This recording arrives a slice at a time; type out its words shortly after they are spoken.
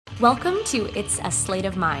Welcome to It's a Slate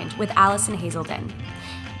of Mind with Allison Hazelden.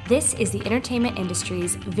 This is the entertainment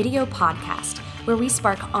industry's video podcast where we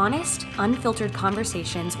spark honest, unfiltered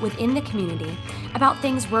conversations within the community about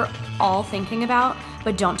things we're all thinking about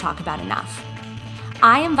but don't talk about enough.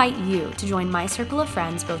 I invite you to join my circle of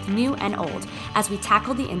friends, both new and old, as we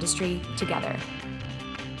tackle the industry together.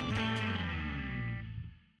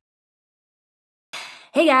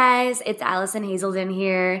 Hey guys, it's Allison Hazelden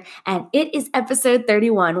here, and it is episode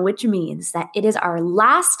 31, which means that it is our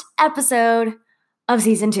last episode of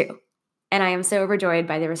season 2. And I am so overjoyed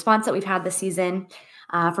by the response that we've had this season,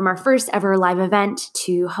 from our first ever live event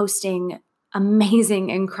to hosting amazing,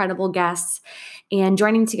 incredible guests and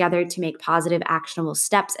joining together to make positive, actionable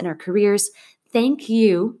steps in our careers. Thank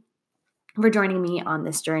you for joining me on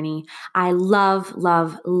this journey. I love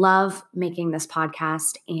making this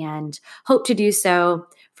podcast and hope to do so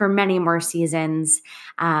for many more seasons.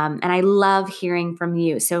 And I love hearing from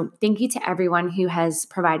you. So thank you to everyone who has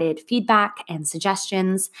provided feedback and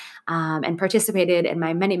suggestions and participated in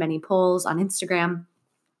my many polls on Instagram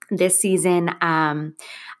this season. I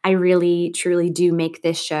really, truly do make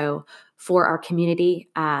this show for our community.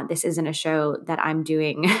 This isn't a show that I'm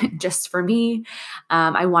doing just for me.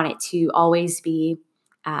 I want it to always be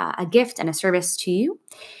a gift and a service to you.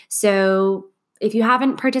 So if you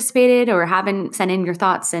haven't participated or haven't sent in your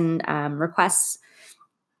thoughts and requests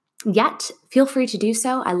yet, feel free to do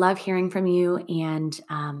so. I love hearing from you, and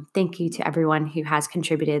thank you to everyone who has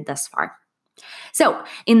contributed thus far. So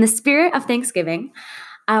in the spirit of Thanksgiving,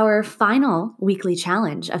 our final weekly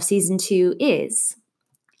challenge of season 2 is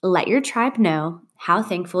let your tribe know how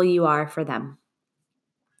thankful you are for them.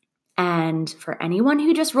 And for anyone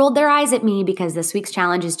who just rolled their eyes at me because this week's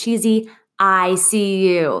challenge is cheesy, I see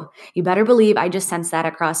you. You better believe I just sensed that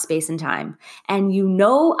across space and time. And you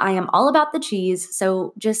know I am all about the cheese,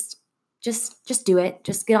 so just do it.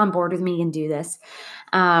 Just get on board with me and do this.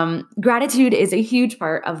 Gratitude is a huge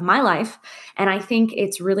part of my life, and I think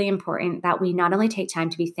it's really important that we not only take time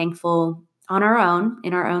to be thankful on our own,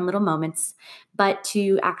 in our own little moments, but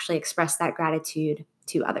to actually express that gratitude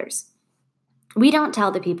to others. We don't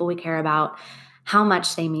tell the people we care about how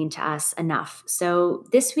much they mean to us enough. So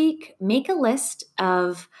this week, make a list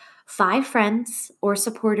of 5 friends or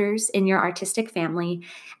supporters in your artistic family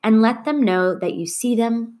and let them know that you see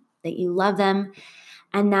them, that you love them,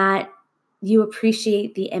 and that you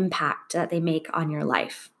appreciate the impact that they make on your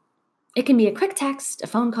life. It can be a quick text, a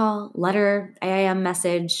phone call, letter, AIM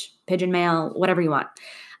message, pigeon mail, whatever you want.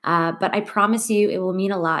 But I promise you it will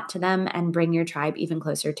mean a lot to them and bring your tribe even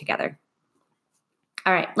closer together.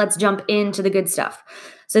 All right, let's jump into the good stuff.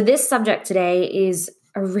 So this subject today is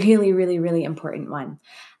a really important one.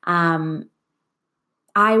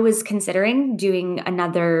 I was considering doing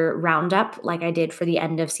another roundup like I did for the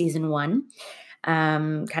end of season 1.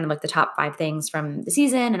 Kind of like the top 5 things from the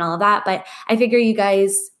season and all of that. But I figure you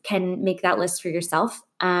guys can make that list for yourself.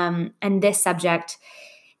 And this subject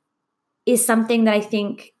is something that I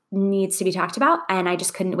think needs to be talked about. And I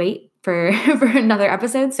just couldn't wait for another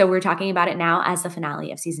episode. So we're talking about it now as the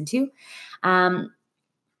finale of season 2.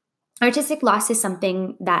 Artistic loss is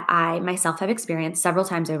something that I myself have experienced several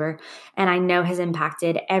times over, and I know has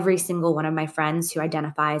impacted every single one of my friends who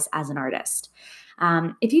identifies as an artist.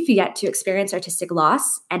 If you've yet to experience artistic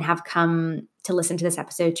loss and have come to listen to this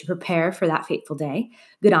episode to prepare for that fateful day,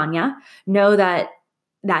 good on ya. Know that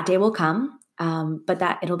that day will come, but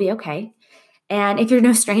that it'll be okay. And if you're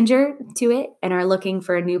no stranger to it and are looking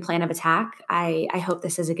for a new plan of attack, I hope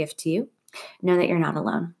this is a gift to you. Know that you're not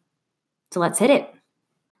alone. So let's hit it.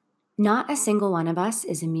 Not a single one of us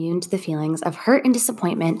is immune to the feelings of hurt and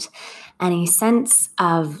disappointment and a sense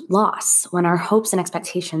of loss when our hopes and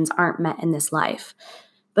expectations aren't met in this life.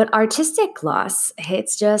 But artistic loss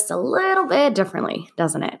hits just a little bit differently,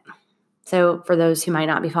 doesn't it? So for those who might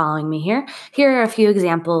not be following me here are a few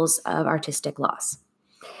examples of artistic loss.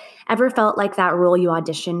 Ever felt like that role you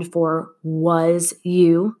auditioned for was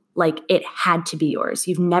you? Like it had to be yours.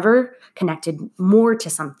 You've never connected more to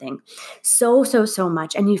something so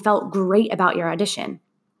much, and you felt great about your audition.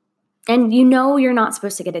 And you know you're not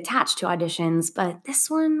supposed to get attached to auditions, but this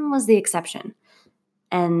one was the exception.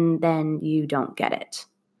 And then you don't get it.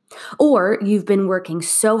 Or you've been working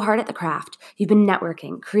so hard at the craft, you've been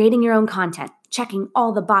networking, creating your own content, checking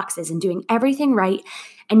all the boxes and doing everything right,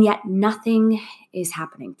 and yet nothing is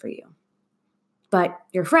happening for you. But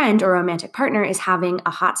your friend or romantic partner is having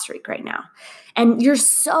a hot streak right now. And you're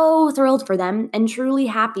so thrilled for them and truly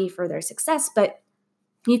happy for their success, but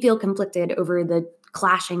you feel conflicted over the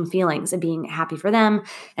clashing feelings of being happy for them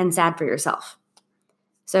and sad for yourself.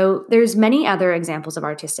 So there's many other examples of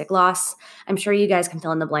artistic loss. I'm sure you guys can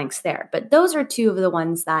fill in the blanks there, but those are two of the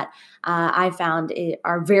ones that I found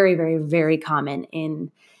are very, very, very common in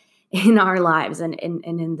our lives and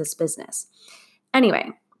in this business.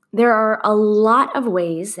 Anyway, there are a lot of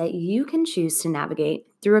ways that you can choose to navigate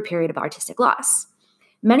through a period of artistic loss.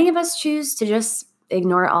 Many of us choose to just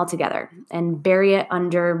ignore it altogether and bury it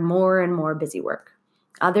under more and more busy work.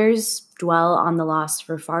 Others dwell on the loss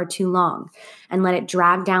for far too long and let it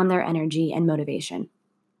drag down their energy and motivation.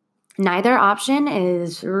 Neither option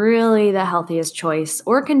is really the healthiest choice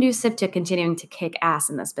or conducive to continuing to kick ass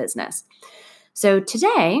in this business. So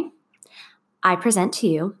today, I present to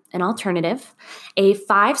you an alternative, a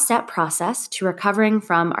 5-step process to recovering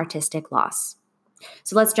from artistic loss.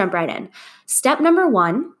 So let's jump right in. Step number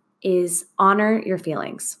 1 is honor your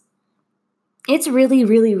feelings. It's really,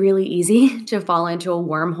 really, really easy to fall into a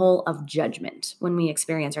wormhole of judgment when we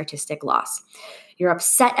experience artistic loss. You're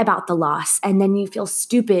upset about the loss, and then you feel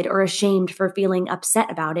stupid or ashamed for feeling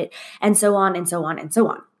upset about it, and so on and so on and so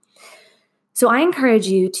on. So I encourage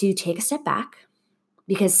you to take a step back,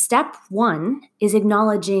 because step 1 is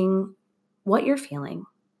acknowledging what you're feeling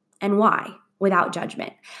and why without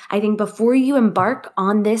judgment. I think before you embark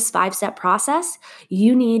on this 5-step process,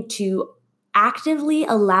 you need to actively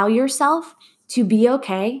allow yourself to be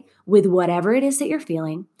okay with whatever it is that you're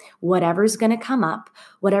feeling, whatever's going to come up,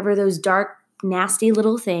 whatever those dark, nasty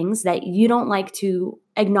little things that you don't like to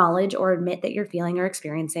acknowledge or admit that you're feeling or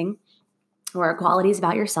experiencing, or qualities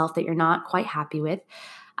about yourself that you're not quite happy with.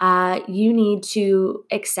 You need to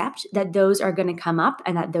accept that those are going to come up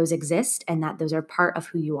and that those exist and that those are part of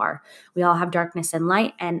who you are. We all have darkness and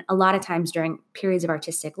light. And a lot of times during periods of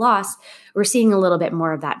artistic loss, we're seeing a little bit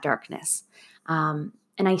more of that darkness.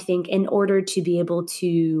 And I think in order to be able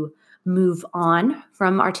to move on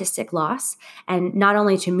from artistic loss, and not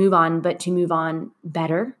only to move on, but to move on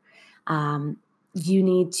better, you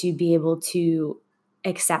need to be able to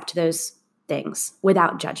accept those things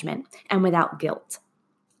without judgment and without guilt.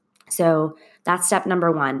 So that's step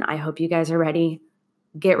number 1. I hope you guys are ready.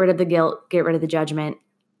 Get rid of the guilt, get rid of the judgment.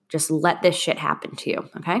 Just let this shit happen to you,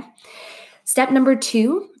 okay? Step number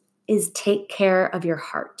 2 is take care of your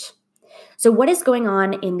heart. So what is going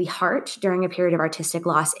on in the heart during a period of artistic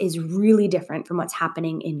loss is really different from what's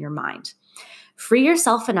happening in your mind. Free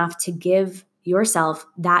yourself enough to give yourself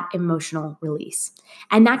that emotional release.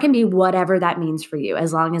 And that can be whatever that means for you,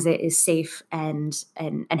 as long as it is safe and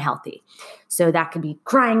healthy. So that could be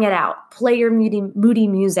crying it out, play your moody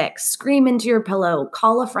music, scream into your pillow,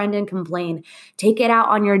 call a friend and complain, take it out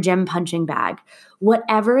on your gym punching bag.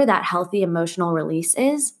 Whatever that healthy emotional release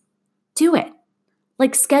is, do it.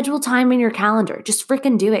 Like, schedule time in your calendar. Just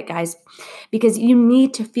freaking do it, guys, because you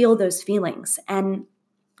need to feel those feelings. And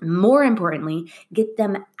more importantly, get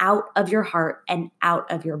them out of your heart and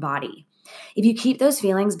out of your body. If you keep those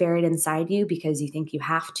feelings buried inside you because you think you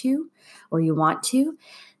have to or you want to,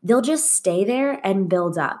 they'll just stay there and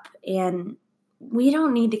build up. And we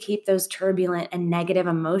don't need to keep those turbulent and negative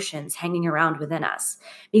emotions hanging around within us,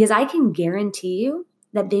 because I can guarantee you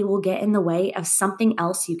that they will get in the way of something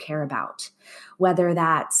else you care about, whether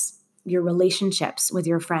that's your relationships with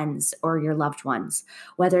your friends or your loved ones,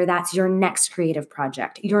 whether that's your next creative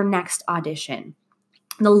project, your next audition.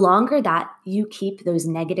 The longer that you keep those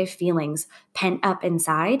negative feelings pent up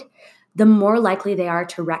inside, the more likely they are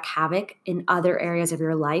to wreak havoc in other areas of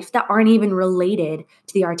your life that aren't even related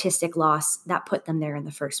to the artistic loss that put them there in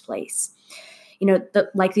the first place. You know,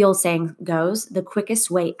 like the old saying goes, the quickest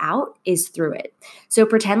way out is through it. So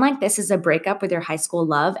pretend like this is a breakup with your high school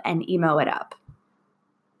love and emo it up.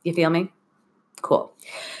 You feel me? Cool.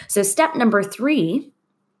 So step number 3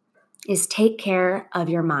 is take care of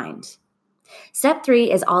your mind. Step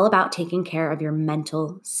 3 is all about taking care of your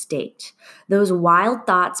mental state. Those wild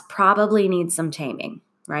thoughts probably need some taming,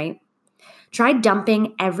 right? Try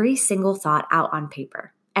dumping every single thought out on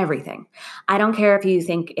paper. Everything. I don't care if you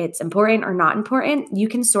think it's important or not important. You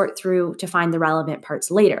can sort through to find the relevant parts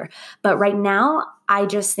later. But right now, I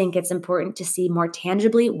just think it's important to see more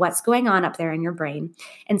tangibly what's going on up there in your brain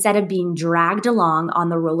instead of being dragged along on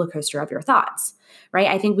the roller coaster of your thoughts, right?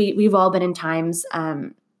 I think we've all been in times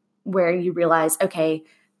where you realize, okay,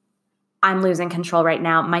 I'm losing control right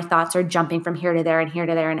now. My thoughts are jumping from here to there and here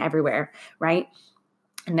to there and everywhere, right?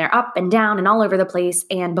 And they're up and down and all over the place.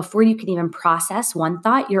 And before you can even process one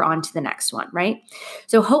thought, you're on to the next one, right?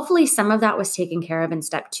 So hopefully some of that was taken care of in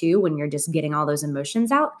step 2 when you're just getting all those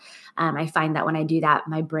emotions out. I find that when I do that,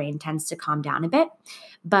 my brain tends to calm down a bit.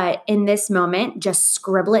 But in this moment, just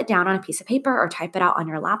scribble it down on a piece of paper or type it out on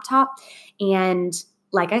your laptop and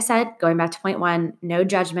like I said, going back to point one, no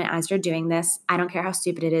judgment as you're doing this. I don't care how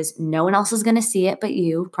stupid it is. No one else is going to see it but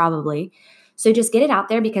you, probably. So just get it out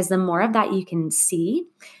there, because the more of that you can see,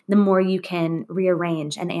 the more you can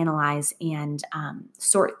rearrange and analyze and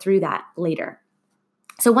sort through that later.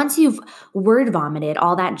 So once you've word vomited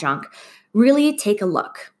all that junk, really take a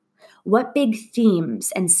look. What big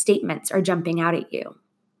themes and statements are jumping out at you?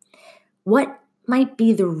 What might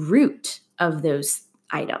be the root of those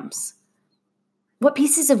items? What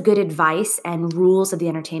pieces of good advice and rules of the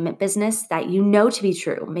entertainment business that you know to be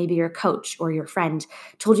true, maybe your coach or your friend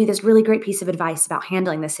told you this really great piece of advice about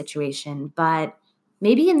handling this situation, but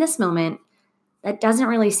maybe in this moment, that doesn't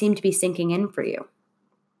really seem to be sinking in for you.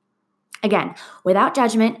 Again, without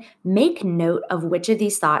judgment, make note of which of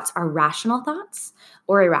these thoughts are rational thoughts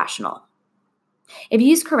or irrational. If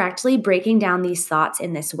used correctly, breaking down these thoughts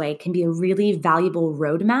in this way can be a really valuable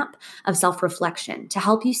roadmap of self-reflection to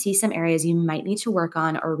help you see some areas you might need to work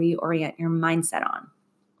on or reorient your mindset on.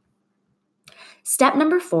 Step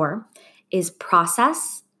number 4 is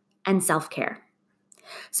process and self-care.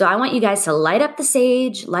 So I want you guys to light up the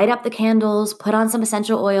sage, light up the candles, put on some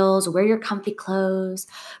essential oils, wear your comfy clothes,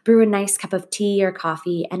 brew a nice cup of tea or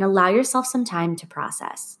coffee, and allow yourself some time to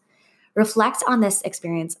process. Reflect on this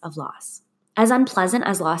experience of loss. As unpleasant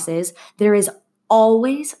as loss is, there is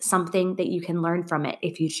always something that you can learn from it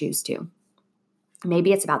if you choose to.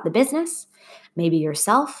 Maybe it's about the business, maybe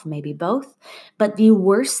yourself, maybe both. But the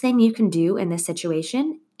worst thing you can do in this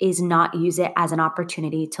situation is not use it as an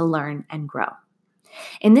opportunity to learn and grow.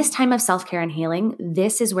 In this time of self-care and healing,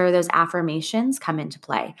 this is where those affirmations come into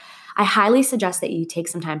play. I highly suggest that you take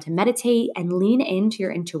some time to meditate and lean into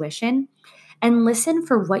your intuition and listen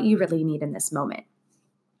for what you really need in this moment.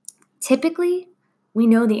 Typically, we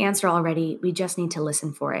know the answer already. We just need to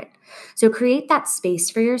listen for it. So create that space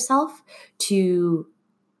for yourself to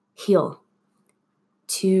heal,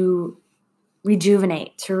 to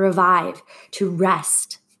rejuvenate, to revive, to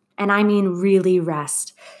rest. And I mean really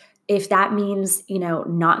rest. If that means,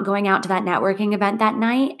 not going out to that networking event that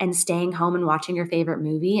night and staying home and watching your favorite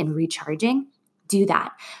movie and recharging, do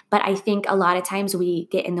that. But I think a lot of times we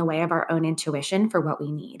get in the way of our own intuition for what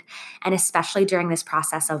we need. And especially during this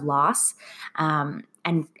process of loss and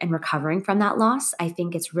recovering from that loss, I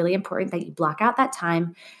think it's really important that you block out that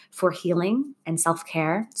time for healing and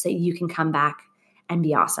self-care so that you can come back and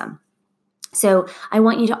be awesome. So I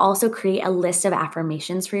want you to also create a list of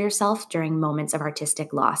affirmations for yourself during moments of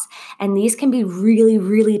artistic loss. And these can be really,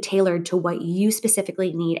 really tailored to what you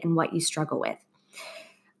specifically need and what you struggle with.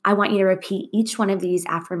 I want you to repeat each one of these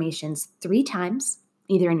affirmations 3 times,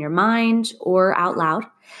 either in your mind or out loud.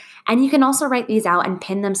 And you can also write these out and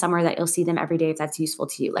pin them somewhere that you'll see them every day if that's useful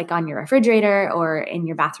to you, like on your refrigerator or in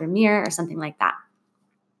your bathroom mirror or something like that.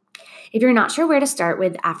 If you're not sure where to start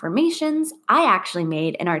with affirmations, I actually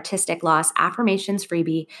made an artistic loss affirmations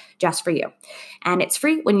freebie just for you. And it's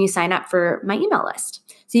free when you sign up for my email list.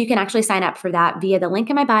 So you can actually sign up for that via the link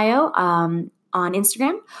in my bio on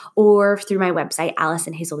Instagram or through my website,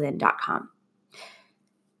 AllisonHazelden.com.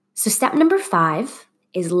 So step number 5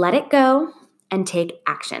 is let it go and take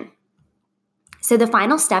action. So the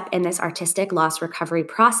final step in this artistic loss recovery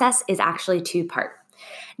process is actually 2-part.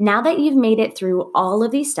 Now that you've made it through all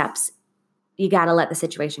of these steps, you got to let the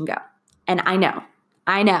situation go. And I know,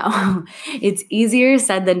 it's easier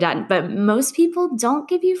said than done, but most people don't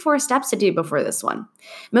give you 4 steps to do before this one.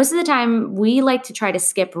 Most of the time, we like to try to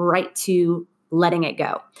skip right to letting it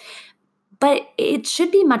go. But it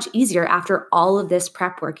should be much easier after all of this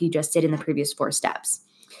prep work you just did in the previous 4 steps.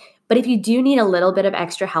 But if you do need a little bit of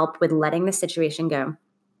extra help with letting the situation go,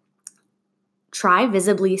 try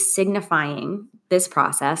visibly signifying this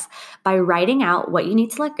process by writing out what you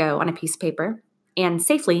need to let go on a piece of paper and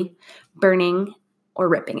safely burning or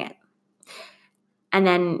ripping it. And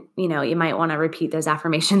then, you might want to repeat those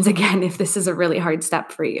affirmations again if this is a really hard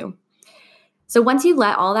step for you. So once you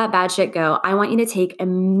let all that bad shit go, I want you to take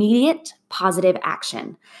immediate positive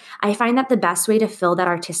action. I find that the best way to fill that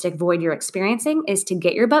artistic void you're experiencing is to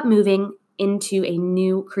get your butt moving into a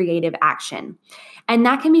new creative action. And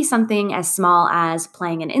that can be something as small as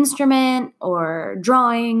playing an instrument or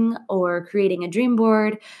drawing or creating a dream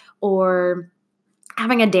board or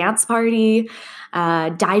having a dance party,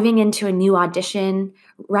 diving into a new audition,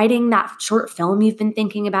 writing that short film you've been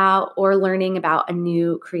thinking about, or learning about a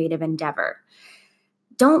new creative endeavor.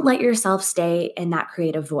 Don't let yourself stay in that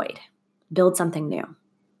creative void. Build something new.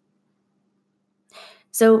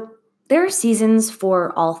 So there are seasons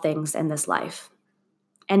for all things in this life.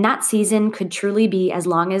 And that season could truly be as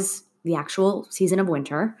long as the actual season of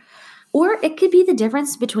winter, or it could be the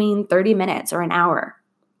difference between 30 minutes or an hour.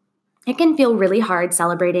 It can feel really hard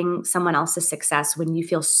celebrating someone else's success when you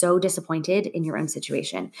feel so disappointed in your own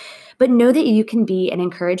situation. But know that you can be an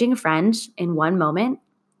encouraging friend in one moment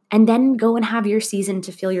and then go and have your season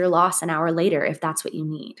to feel your loss an hour later if that's what you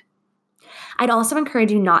need. I'd also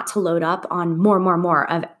encourage you not to load up on more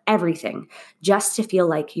of everything just to feel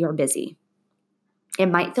like you're busy. It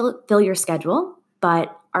might fill your schedule,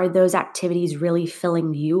 but are those activities really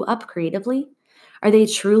filling you up creatively? Are they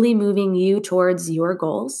truly moving you towards your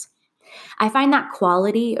goals? I find that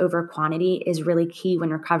quality over quantity is really key when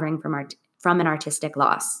recovering from an artistic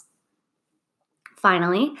loss.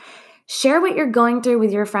 Finally, share what you're going through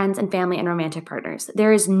with your friends and family and romantic partners.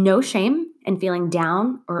 There is no shame in feeling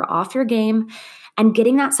down or off your game, and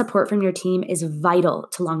getting that support from your team is vital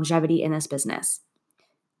to longevity in this business.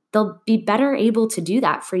 They'll be better able to do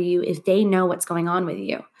that for you if they know what's going on with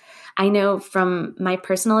you. I know from my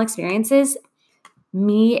personal experiences,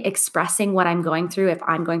 me expressing what I'm going through, if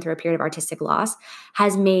I'm going through a period of artistic loss,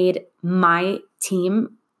 has made my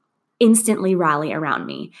team instantly rally around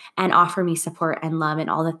me and offer me support and love and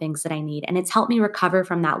all the things that I need. And it's helped me recover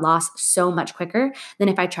from that loss so much quicker than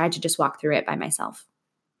if I tried to just walk through it by myself.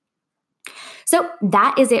 So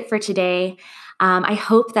that is it for today. I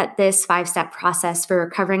hope that this 5-step process for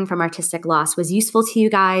recovering from artistic loss was useful to you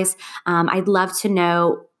guys. I'd love to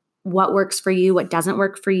know what works for you, what doesn't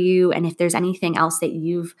work for you, and if there's anything else that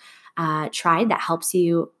you've tried that helps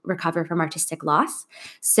you recover from artistic loss.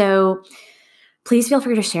 So please feel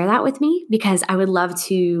free to share that with me because I would love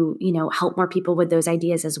to, help more people with those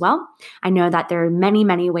ideas as well. I know that there are many,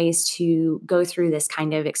 many ways to go through this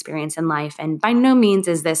kind of experience in life. And by no means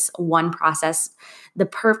is this one process the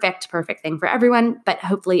perfect thing for everyone, but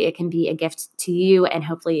hopefully it can be a gift to you and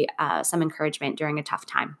hopefully some encouragement during a tough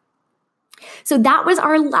time. So that was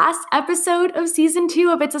our last episode of season 2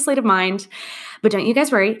 of It's a Sleight of Mind. But don't you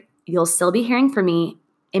guys worry, you'll still be hearing from me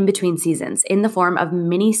in between seasons in the form of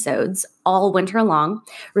mini-sodes all winter long,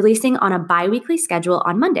 releasing on a bi-weekly schedule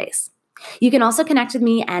on Mondays. You can also connect with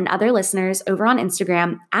me and other listeners over on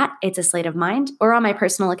Instagram at It's a Sleight of Mind or on my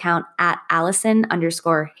personal account at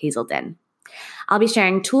Allison_Hazelden. I'll be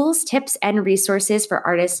sharing tools, tips, and resources for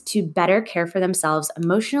artists to better care for themselves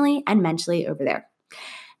emotionally and mentally over there.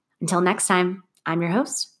 Until next time, I'm your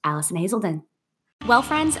host, Allison Hazelden. Well,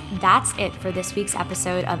 friends, that's it for this week's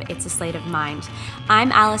episode of It's a Sleight of Mind.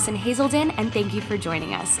 I'm Allison Hazelden, and thank you for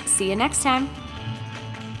joining us. See you next time.